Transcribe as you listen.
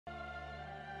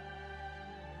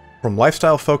From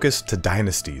lifestyle focus to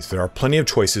dynasties, there are plenty of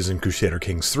choices in Crusader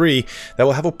Kings 3 that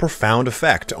will have a profound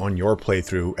effect on your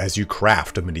playthrough as you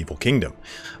craft a medieval kingdom.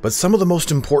 But some of the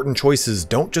most important choices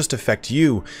don't just affect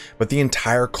you, but the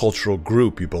entire cultural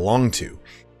group you belong to.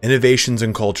 Innovations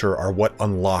in culture are what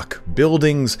unlock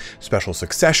buildings, special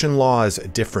succession laws,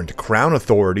 different crown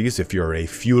authorities if you're a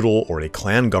feudal or a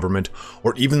clan government,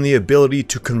 or even the ability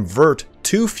to convert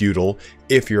to feudal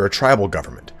if you're a tribal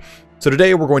government. So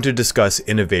today we're going to discuss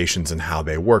innovations and how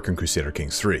they work in Crusader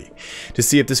Kings 3. To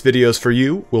see if this video is for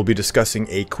you, we'll be discussing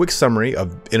a quick summary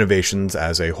of innovations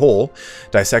as a whole,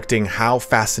 dissecting how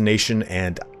Fascination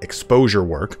and Exposure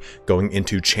work, going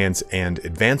into chance and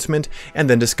advancement, and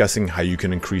then discussing how you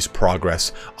can increase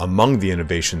progress among the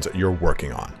innovations you're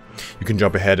working on. You can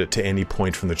jump ahead to any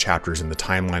point from the chapters in the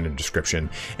timeline and description,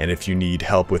 and if you need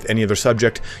help with any other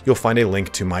subject, you'll find a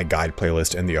link to my guide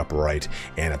playlist in the upper right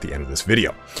and at the end of this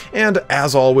video. And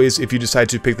as always, if you decide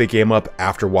to pick the game up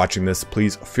after watching this,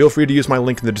 please feel free to use my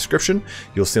link in the description.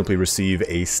 You'll simply receive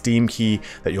a Steam key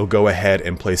that you'll go ahead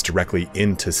and place directly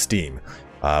into Steam.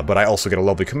 But I also get a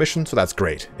lovely commission, so that's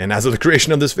great. And as of the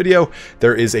creation of this video,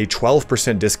 there is a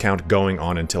 12% discount going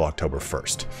on until October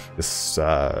 1st. This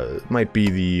might be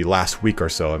the last week or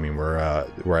so. I mean,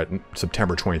 we're at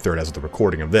September 23rd as of the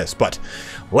recording of this. But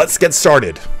let's get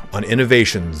started on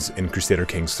innovations in Crusader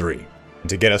Kings 3. And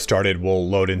to get us started, we'll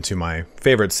load into my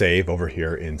favorite save over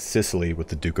here in Sicily with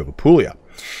the Duke of Apulia.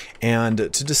 And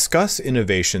to discuss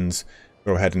innovations,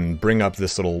 go ahead and bring up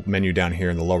this little menu down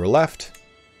here in the lower left,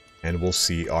 and we'll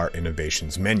see our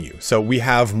innovations menu. So we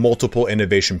have multiple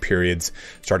innovation periods,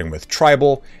 starting with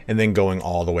tribal and then going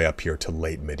all the way up here to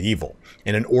late medieval.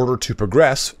 And in order to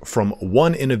progress from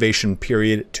one innovation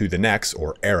period to the next,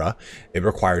 or era, it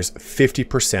requires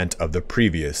 50% of the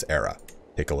previous era.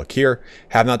 Take a look here.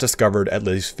 Have not discovered at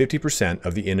least 50%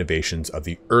 of the innovations of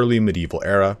the early medieval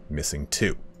era, missing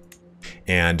 2.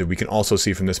 And we can also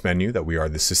see from this menu that we are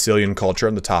the Sicilian culture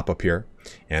on the top up here,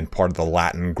 and part of the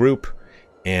Latin group.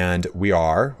 And we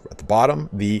are, at the bottom,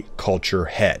 the culture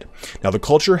head. Now, the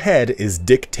culture head is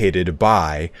dictated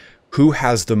by who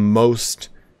has the most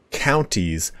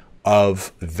counties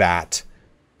of that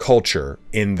culture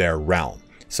in their realm.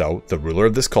 So, the ruler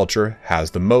of this culture has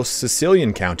the most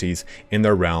Sicilian counties in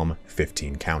their realm,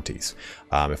 15 counties.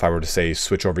 If I were to say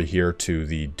switch over here to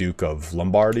the Duke of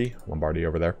Lombardy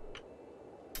over there,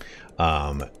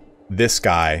 this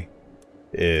guy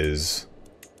is,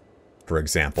 for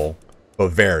example,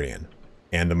 Bavarian,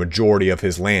 and the majority of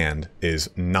his land is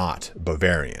not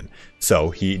Bavarian.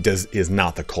 So he is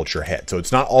not the culture head. So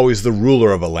it's not always the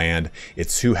ruler of a land,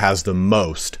 it's who has the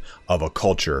most of a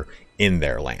culture in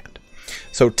their land.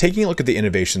 So taking a look at the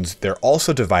innovations, they're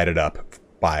also divided up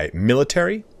by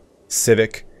military,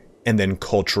 civic, and then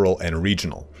cultural and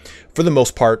regional. For the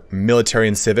most part, military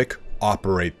and civic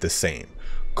operate the same.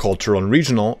 Cultural and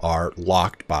regional are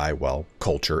locked by, well,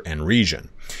 culture and region.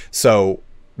 So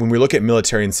when we look at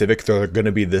military and civic, they're going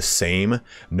to be the same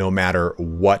no matter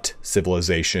what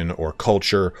civilization or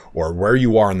culture or where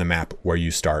you are on the map where you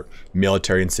start.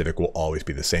 Military and civic will always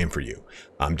be the same for you.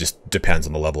 Just depends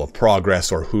on the level of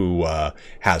progress or who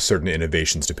has certain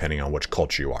innovations depending on which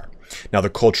culture you are. Now, the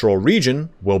cultural region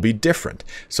will be different.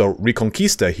 So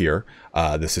Reconquista here,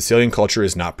 the Sicilian culture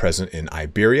is not present in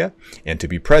Iberia. And to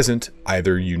be present,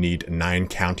 either you need 9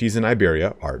 counties in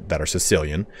Iberia that are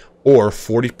Sicilian, or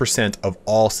 40% of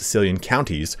all Sicilian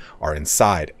counties are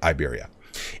inside Iberia.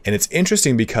 And it's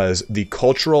interesting because the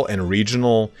cultural and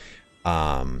regional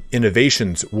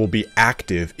innovations will be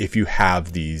active if you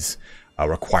have these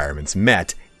requirements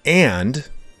met. And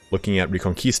looking at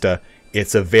Reconquista,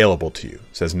 it's available to you.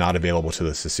 It says not available to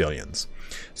the Sicilians.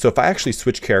 So if I actually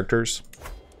switch characters,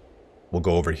 we'll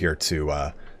go over here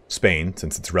to Spain,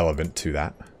 since it's relevant to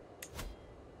that.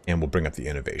 And we'll bring up the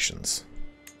innovations.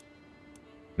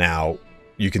 Now,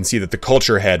 you can see that the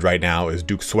culture head right now is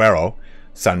Duke Suero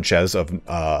Sanchez of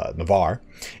Navarre.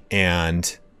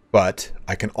 But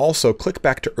I can also click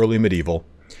back to early medieval,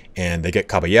 and they get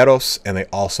Caballeros, and they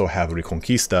also have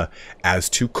Reconquista as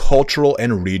 2 cultural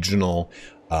and regional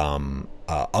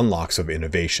unlocks of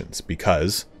innovations,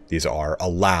 because these are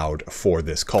allowed for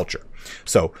this culture.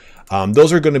 So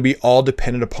those are going to be all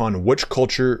dependent upon which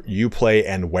culture you play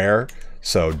and where.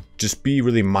 So just be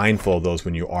really mindful of those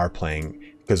when you are playing,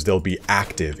 because they'll be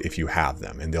active if you have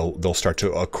them, and they'll start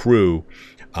to accrue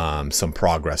some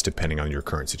progress depending on your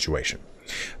current situation.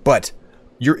 But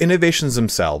your innovations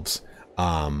themselves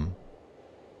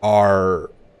are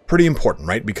pretty important,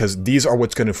 right? Because these are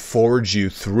what's going to forge you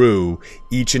through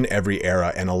each and every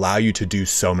era and allow you to do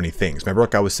so many things. Remember,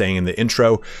 like I was saying in the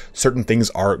intro, certain things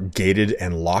are gated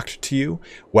and locked to you.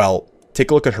 Well,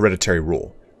 take a look at hereditary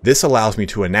rule. This allows me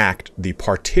to enact the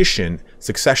partition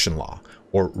succession law,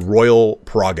 or royal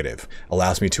prerogative.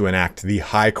 Allows me to enact the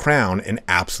high crown and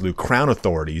absolute crown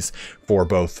authorities for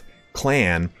both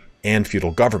clan and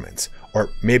feudal governments. Or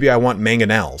maybe I want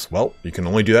mangonels. Well, you can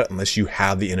only do that unless you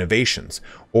have the innovations.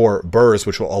 Or burrs,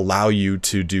 which will allow you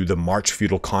to do the March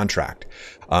feudal contract.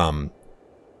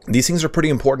 These things are pretty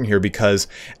important here because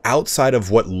outside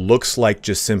of what looks like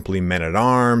just simply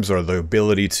men-at-arms or the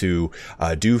ability to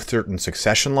do certain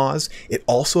succession laws, it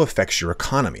also affects your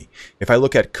economy. If I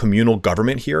look at communal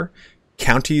government here,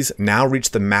 counties now reach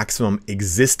the maximum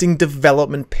existing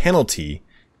development penalty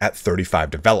at 35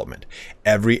 development.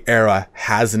 Every era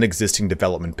has an existing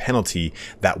development penalty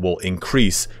that will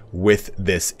increase with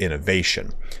this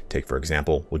innovation. Take, for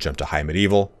example, we'll jump to High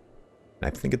Medieval. I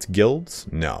think it's guilds.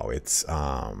 No, it's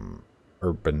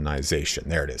urbanization.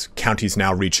 There it is. Counties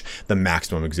now reach the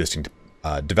maximum existing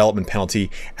development penalty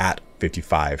at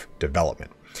 55 development.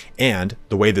 And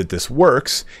the way that this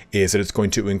works is that it's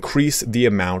going to increase the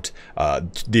amount,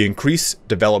 the increased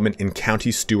development in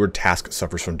county steward task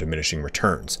suffers from diminishing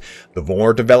returns. The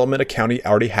more development a county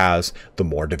already has, the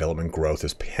more development growth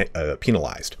is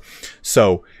penalized.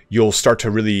 So you'll start to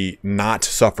really not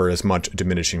suffer as much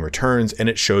diminishing returns, and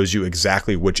it shows you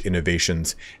exactly which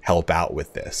innovations help out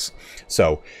with this.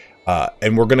 So,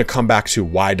 and we're going to come back to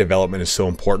why development is so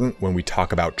important when we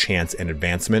talk about chance and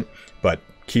advancement, but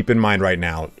keep in mind right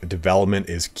now, development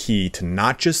is key to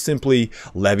not just simply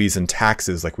levies and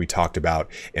taxes like we talked about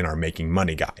in our Making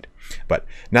Money guide. But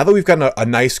now that we've gotten a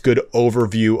nice good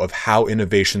overview of how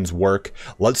innovations work,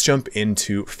 let's jump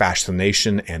into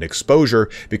fascination and exposure,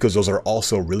 because those are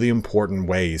also really important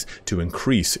ways to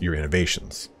increase your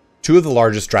innovations. Two of the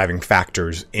largest driving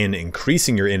factors in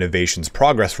increasing your innovation's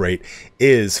progress rate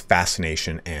is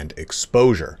fascination and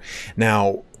exposure.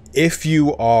 Now, if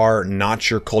you are not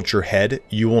your culture head,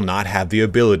 you will not have the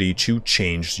ability to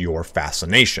change your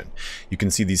fascination. You can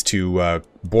see these two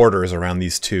borders around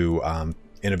these two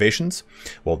innovations.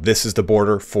 Well, this is the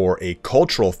border for a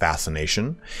cultural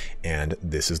fascination, and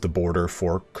this is the border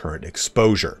for current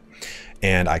exposure.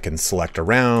 And I can select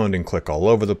around and click all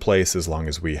over the place as long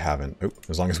as we haven't,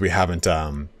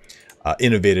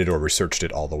 innovated or researched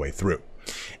it all the way through.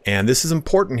 And this is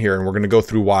important here, and we're going to go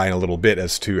through why in a little bit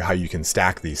as to how you can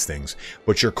stack these things.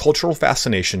 But your cultural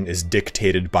fascination is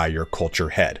dictated by your culture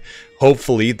head.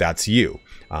 Hopefully that's you.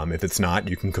 If it's not,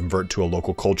 you can convert to a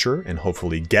local culture and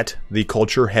hopefully get the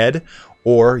culture head,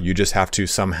 or you just have to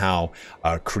somehow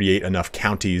create enough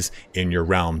counties in your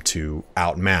realm to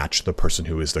outmatch the person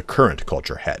who is the current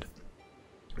culture head.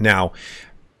 Now,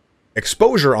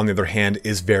 exposure, on the other hand,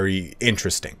 is very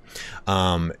interesting.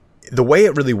 The way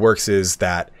it really works is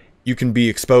that you can be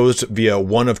exposed via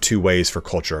one of two ways for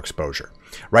culture exposure.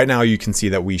 Right now, you can see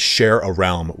that we share a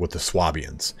realm with the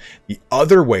Swabians. The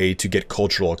other way to get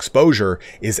cultural exposure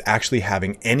is actually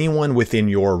having anyone within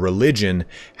your religion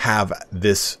have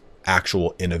this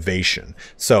actual innovation.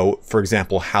 So, for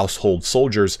example, household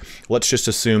soldiers, let's just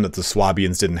assume that the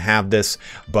Swabians didn't have this,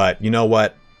 but you know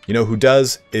what? You know who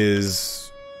does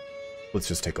is, let's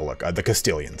just take a look. The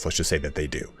Castilians, let's just say that they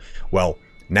do. Well,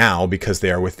 now, because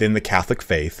they are within the Catholic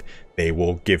faith, they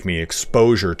will give me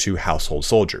exposure to household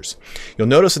soldiers. You'll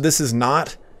notice that this is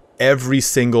not every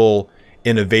single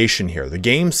innovation here. The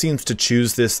game seems to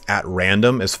choose this at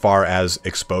random as far as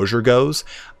exposure goes.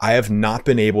 I have not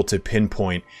been able to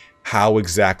pinpoint how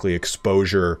exactly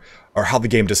exposure, or how the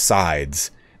game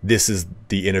decides this is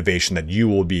the innovation that you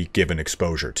will be given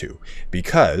exposure to.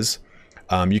 Because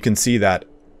you can see that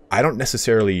I don't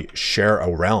necessarily share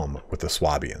a realm with the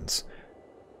Swabians.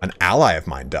 An ally of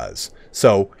mine does.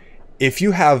 So if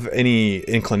you have any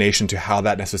inclination to how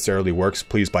that necessarily works,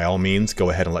 please by all means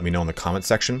go ahead and let me know in the comment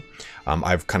section.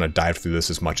 I've kind of dived through this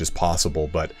as much as possible,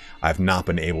 but I've not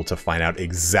been able to find out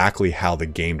exactly how the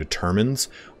game determines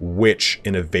which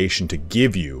innovation to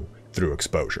give you through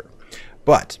exposure.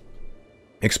 But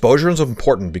exposure is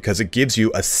important because it gives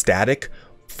you a static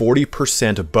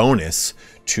 40% bonus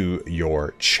to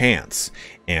your chance.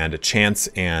 And chance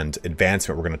and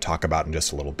advancement we're going to talk about in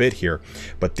just a little bit here,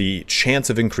 but the chance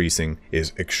of increasing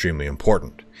is extremely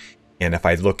important. And if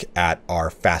I look at our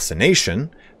fascination,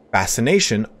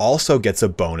 fascination also gets a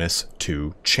bonus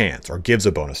to chance, or gives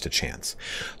a bonus to chance.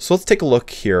 So let's take a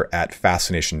look here at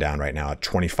fascination down right now at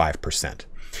 25%.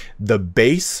 The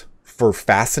base for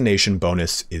fascination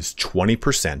bonus is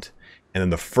 20%, and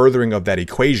then the furthering of that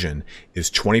equation is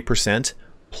 20%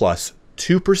 plus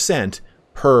 2%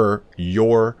 per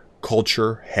your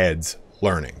culture head's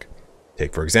learning.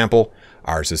 Take, for example,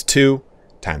 ours is 2,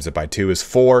 times it by 2 is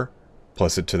 4,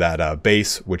 plus it to that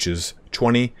base, which is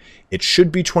 20. It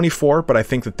should be 24, but I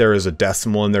think that there is a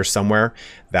decimal in there somewhere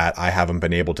that I haven't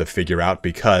been able to figure out,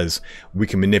 because we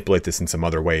can manipulate this in some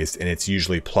other ways, and it's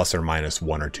usually plus or minus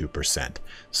 1 or 2%.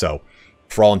 So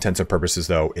for all intents and purposes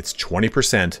though, it's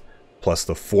 20% plus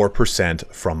the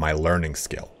 4% from my learning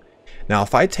skill. Now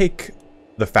if I take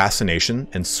the Fascination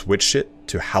and switch it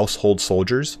to Household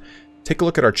Soldiers, take a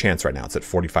look at our chance right now. It's at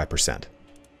 45%.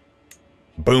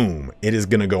 Boom, it is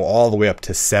going to go all the way up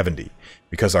to 70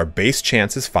 because our base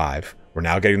chance is 5. We're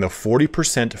now getting the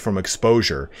 40% from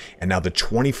exposure and now the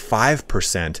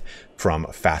 25% from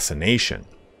Fascination.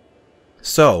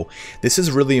 So this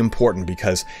is really important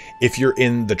because if you're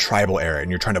in the tribal era and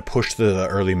you're trying to push to the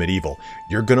early medieval,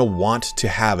 you're going to want to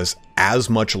have as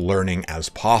much learning as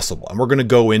possible. And we're going to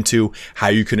go into how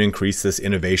you can increase this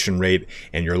innovation rate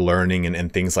and your learning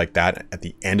and things like that at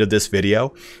the end of this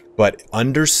video. But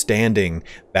understanding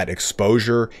that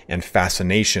exposure and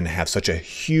Fascination have such a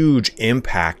huge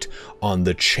impact on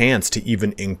the chance to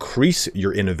even increase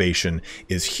your innovation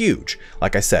is huge.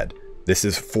 Like I said, this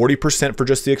is 40% for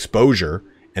just the exposure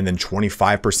and then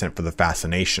 25% for the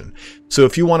Fascination. So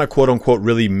if you want to quote unquote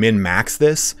really min-max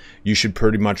this, you should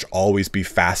pretty much always be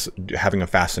having a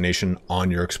Fascination on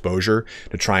your exposure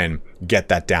to try and get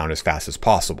that down as fast as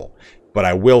possible. But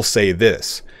I will say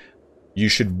this, you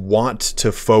should want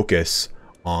to focus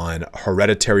on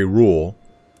hereditary rule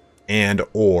and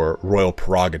or royal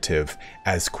prerogative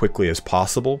as quickly as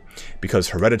possible, because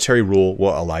hereditary rule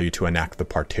will allow you to enact the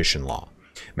partition law.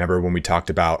 Remember when we talked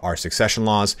about our succession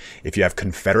laws, if you have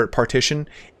Confederate partition,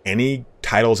 any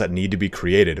titles that need to be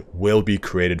created will be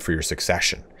created for your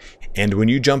succession. And when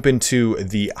you jump into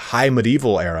the high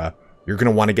medieval era, you're going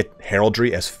to want to get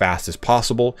heraldry as fast as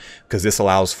possible because this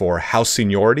allows for house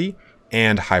seniority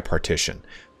and high partition.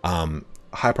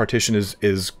 High partition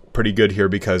is pretty good here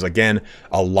because, again,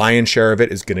 a lion's share of it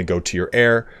is going to go to your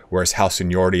heir, whereas house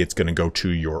seniority, it's going to go to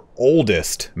your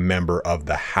oldest member of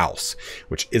the house,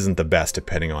 which isn't the best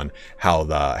depending on how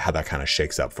that kind of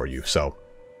shakes up for you. So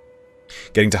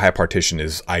getting to high partition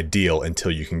is ideal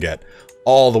until you can get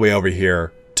all the way over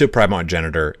here to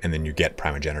primogenitor, and then you get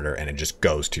primogenitor and it just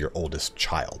goes to your oldest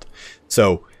child.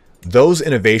 So those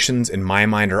innovations in my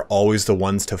mind are always the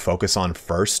ones to focus on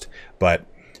first, but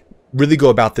really go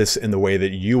about this in the way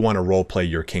that you want to roleplay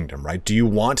your kingdom, right? Do you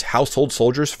want household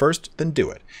soldiers first? Then do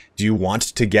it. Do you want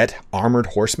to get armored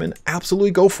horsemen?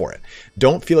 Absolutely go for it.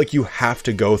 Don't feel like you have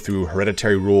to go through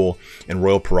hereditary rule and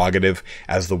royal prerogative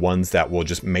as the ones that will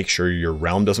just make sure your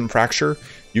realm doesn't fracture.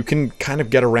 You can kind of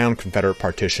get around Confederate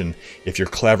partition if you're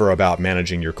clever about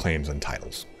managing your claims and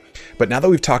titles. But now that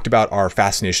we've talked about our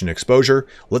Fascination exposure,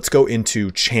 let's go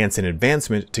into chance and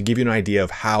advancement to give you an idea of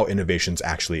how innovations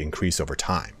actually increase over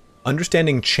time.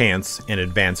 Understanding chance and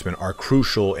advancement are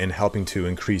crucial in helping to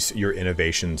increase your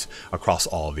innovations across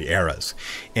all of the eras.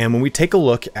 And when we take a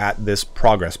look at this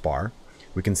progress bar,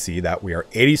 we can see that we are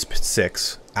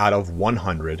 86 out of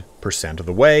 100% of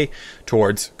the way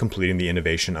towards completing the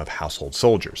innovation of household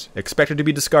soldiers, expected to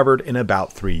be discovered in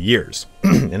about 3 years.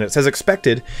 And it says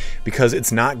expected because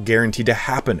it's not guaranteed to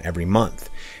happen every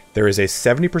month. There is a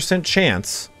 70%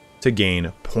 chance to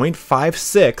gain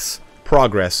 0.56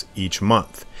 progress each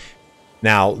month.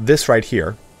 Now, this right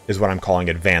here is what I'm calling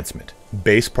advancement.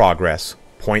 Base progress,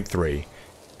 0.3,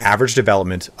 average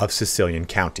development of Sicilian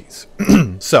counties.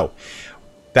 So,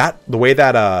 the way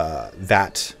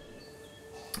that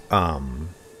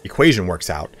equation works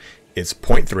out is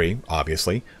 0.3,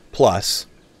 obviously, plus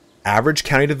average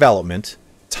county development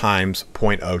times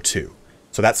 0.02.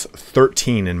 So that's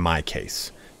 13 in my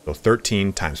case. So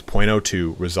 13 times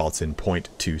 0.02 results in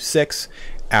 0.26.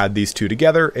 Add these two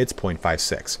together, it's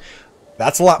 0.56.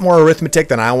 That's a lot more arithmetic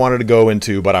than I wanted to go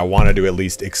into, but I wanted to at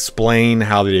least explain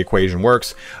how the equation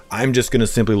works. I'm just going to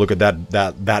simply look at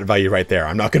that value right there.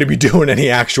 I'm not going to be doing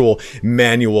any actual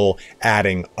manual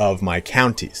adding of my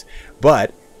counties.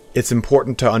 But it's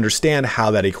important to understand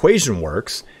how that equation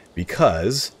works,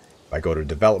 because if I go to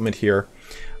development here,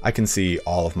 I can see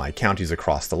all of my counties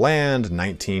across the land,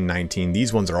 19, 19.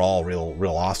 These ones are all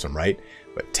real awesome, right?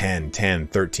 But 10, 10,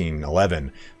 13,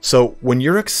 11. So when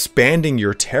you're expanding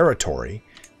your territory,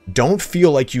 don't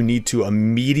feel like you need to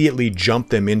immediately jump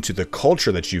them into the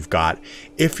culture that you've got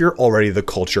if you're already the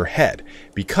culture head,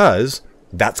 because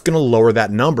that's going to lower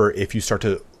that number if you start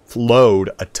to load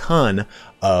a ton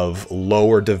of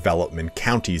lower development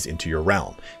counties into your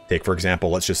realm. Take, for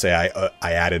example, let's just say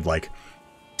I added like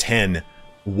 10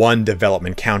 1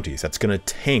 development counties. That's going to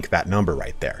tank that number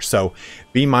right there. So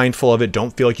be mindful of it.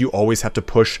 Don't feel like you always have to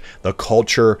push the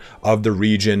culture of the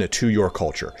region to your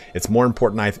culture. It's more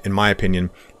important, in my opinion,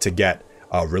 to get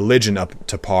religion up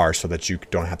to par so that you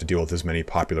don't have to deal with as many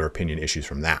popular opinion issues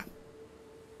from that.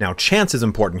 Now, chance is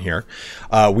important here.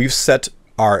 We've set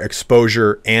our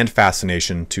exposure and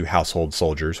fascination to household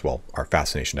soldiers. Well, our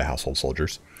fascination to household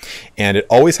soldiers. And it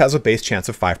always has a base chance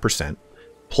of 5%,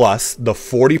 plus the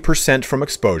 40% from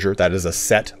exposure. That is a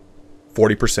set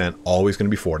 40%, always going to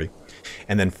be 40.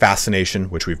 And then fascination,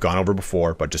 which we've gone over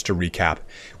before, but just to recap,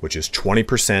 which is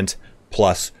 20%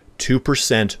 plus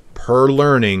 2% per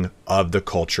learning of the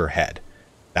culture head.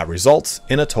 That results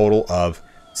in a total of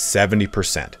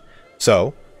 70%.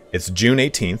 So it's June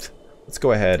 18th. Let's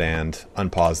go ahead and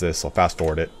unpause this. I'll fast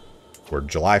forward it. We're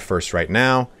July 1st right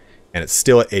now, and it's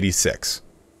still at 86.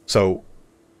 So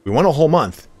we went a whole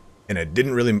month, and it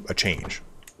didn't really change.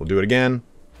 We'll do it again.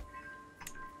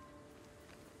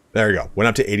 There you go. Went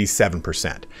up to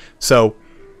 87%. So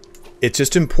it's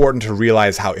just important to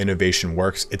realize how innovation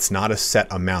works. It's not a set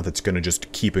amount that's going to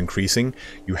just keep increasing.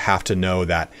 You have to know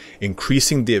that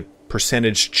increasing the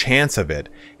percentage chance of it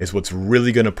is what's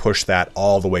really going to push that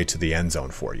all the way to the end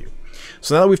zone for you.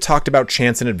 So now that we've talked about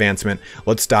chance and advancement,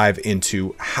 let's dive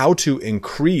into how to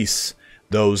increase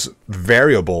those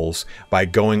variables by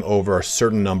going over a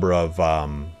certain number of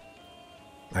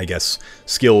I guess,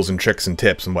 skills and tricks and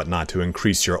tips and whatnot to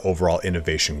increase your overall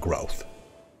innovation growth.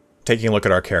 Taking a look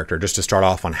at our character, just to start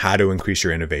off on how to increase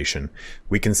your innovation,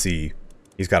 we can see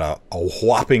he's got a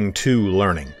whopping 2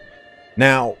 learning.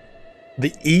 Now,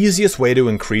 the easiest way to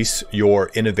increase your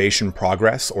innovation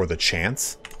progress, or the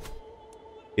chance,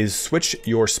 is switch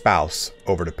your spouse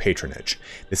over to patronage.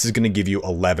 This is going to give you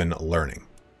 11 learning.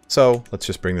 So let's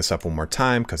just bring this up one more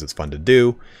time because it's fun to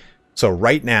do. So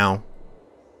right now,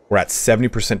 we're at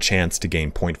 70% chance to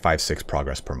gain 0.56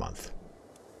 progress per month.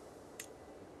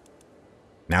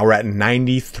 Now we're at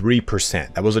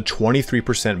 93%. That was a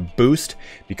 23% boost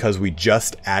because we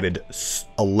just added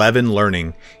 11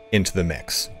 learning into the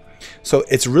mix. So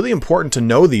it's really important to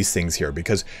know these things here,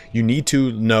 because you need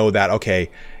to know that, okay,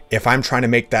 if I'm trying to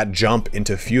make that jump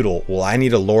into feudal, well, I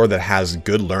need a lore that has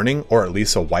good learning, or at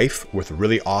least a wife with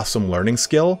really awesome learning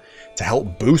skill to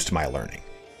help boost my learning.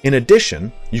 In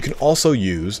addition, you can also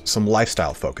use some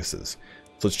lifestyle focuses.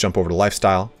 So let's jump over to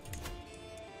lifestyle.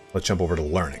 Let's jump over to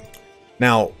learning.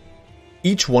 Now,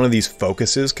 each one of these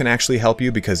focuses can actually help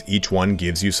you because each one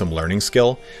gives you some learning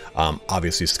skill.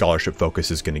 Obviously, scholarship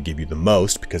focus is going to give you the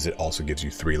most because it also gives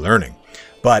you 3 learning.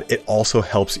 But it also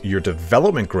helps your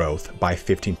development growth by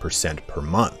 15% per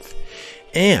month.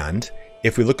 And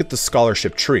if we look at the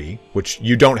scholarship tree, which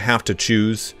you don't have to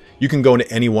choose, you can go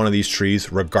into any one of these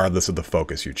trees regardless of the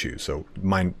focus you choose. So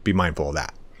be mindful of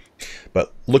that.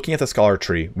 But looking at the scholar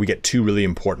tree, we get 2 really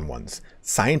important ones.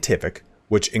 Scientific,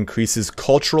 which increases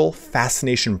cultural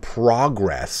fascination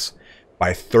progress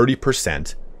by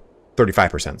 35%,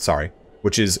 sorry,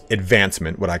 which is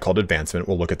advancement, what I called advancement.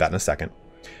 We'll look at that in a second.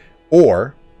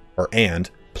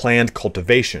 And planned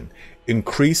cultivation,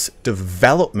 increase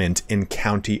development in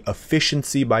county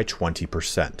efficiency by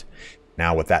 20%.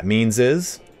 Now what that means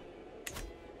is,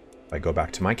 if I go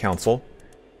back to my council,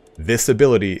 this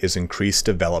ability is increased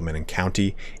development in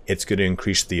county. It's going to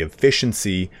increase the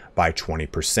efficiency by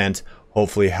 20%,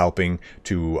 hopefully helping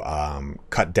to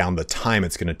cut down the time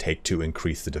it's going to take to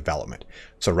increase the development.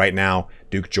 So right now,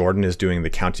 Duke Jordan is doing the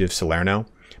county of Salerno.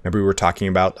 Remember we were talking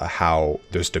about how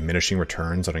there's diminishing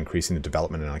returns on increasing the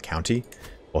development in a county?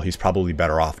 Well, he's probably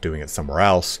better off doing it somewhere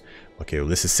else. Okay, well,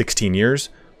 this is 16 years.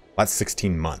 That's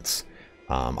 16 months.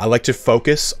 I like to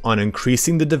focus on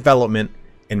increasing the development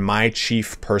in my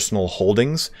chief personal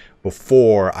holdings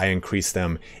before I increase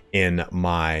them in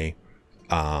my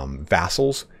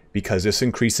vassals, because this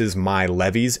increases my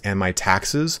levies and my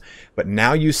taxes. But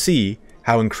now you see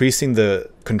how increasing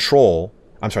the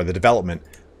the development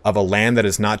of a land that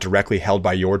is not directly held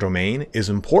by your domain is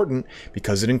important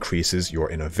because it increases your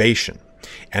innovation.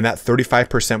 And that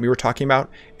 35% we were talking about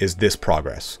is this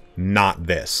progress, not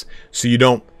this. So you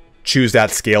don't choose that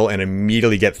scale and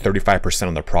immediately get 35%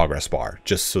 on the progress bar,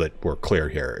 just so that we're clear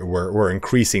here. We're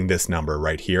increasing this number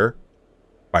right here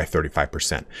by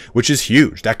 35%, which is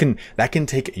huge. That can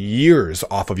take years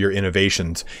off of your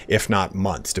innovations, if not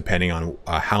months, depending on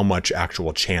how much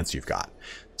actual chance you've got.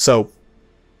 So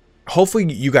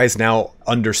hopefully you guys now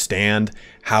understand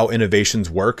how innovations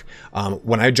work.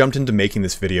 When I jumped into making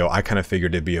this video, I kind of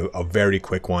figured it'd be a very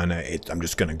quick one. I'm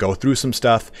just going to go through some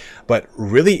stuff, but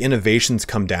really innovations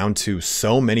come down to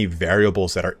so many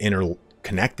variables that are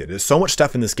interconnected. There's so much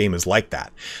stuff in this game is like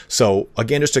that. So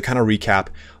again, just to kind of recap,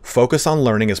 focus on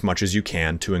learning as much as you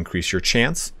can to increase your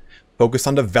chance. Focus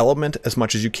on development as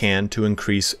much as you can to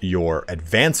increase your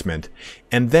advancement,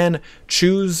 and then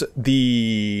choose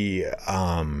the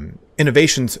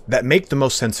innovations that make the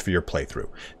most sense for your playthrough.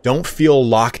 Don't feel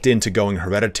locked into going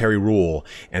hereditary rule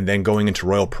and then going into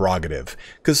royal prerogative,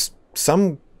 because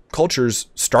some cultures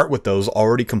start with those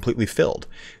already completely filled.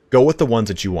 Go with the ones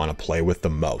that you want to play with the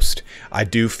most. I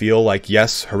do feel like,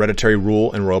 yes, hereditary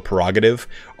rule and royal prerogative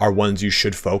are ones you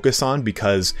should focus on,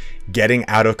 because getting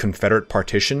out of Confederate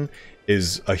partition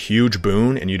is a huge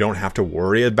boon and you don't have to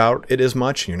worry about it as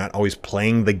much. You're not always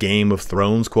playing the Game of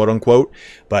Thrones, quote unquote.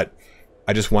 But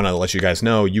I just want to let you guys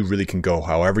know you really can go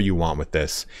however you want with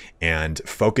this, and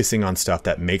focusing on stuff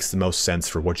that makes the most sense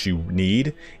for what you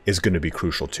need is going to be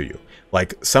crucial to you.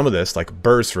 Like some of this, like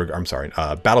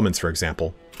battlements, for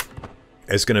example,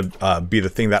 is going to be the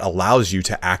thing that allows you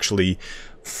to actually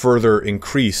further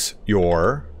increase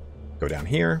your, go down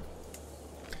here,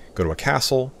 go to a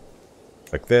castle,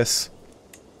 like this.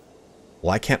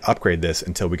 Well, I can't upgrade this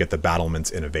until we get the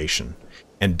battlements innovation.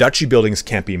 And duchy buildings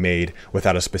can't be made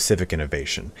without a specific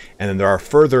innovation. And then there are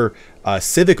further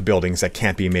civic buildings that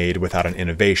can't be made without an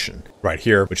innovation right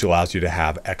here, which allows you to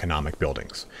have economic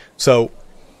buildings. So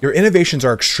your innovations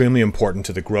are extremely important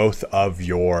to the growth of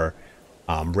your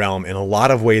realm in a lot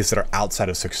of ways that are outside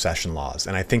of succession laws.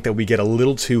 And I think that we get a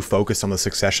little too focused on the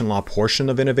succession law portion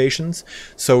of innovations.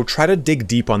 So try to dig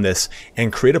deep on this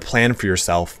and create a plan for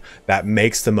yourself that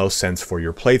makes the most sense for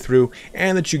your playthrough,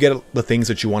 and that you get the things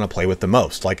that you want to play with the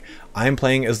most. Like, I'm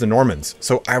playing as the Normans,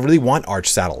 so I really want arch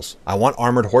saddles. I want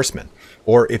armored horsemen.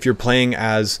 Or if you're playing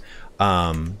as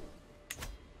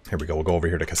here we go, we'll go over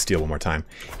here to Castile one more time.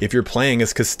 If you're playing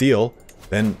as Castile,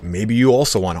 then maybe you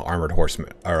also want an armored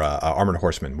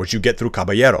horseman, which you get through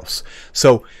caballeros.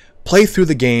 So play through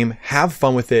the game, have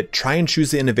fun with it, try and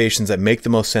choose the innovations that make the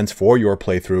most sense for your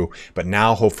playthrough, but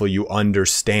now hopefully you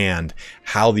understand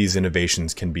how these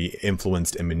innovations can be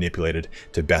influenced and manipulated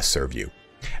to best serve you.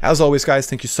 As always, guys,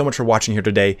 thank you so much for watching here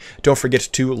today. Don't forget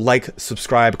to like,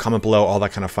 subscribe, comment below, all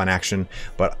that kind of fun action,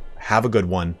 but have a good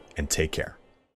one and take care.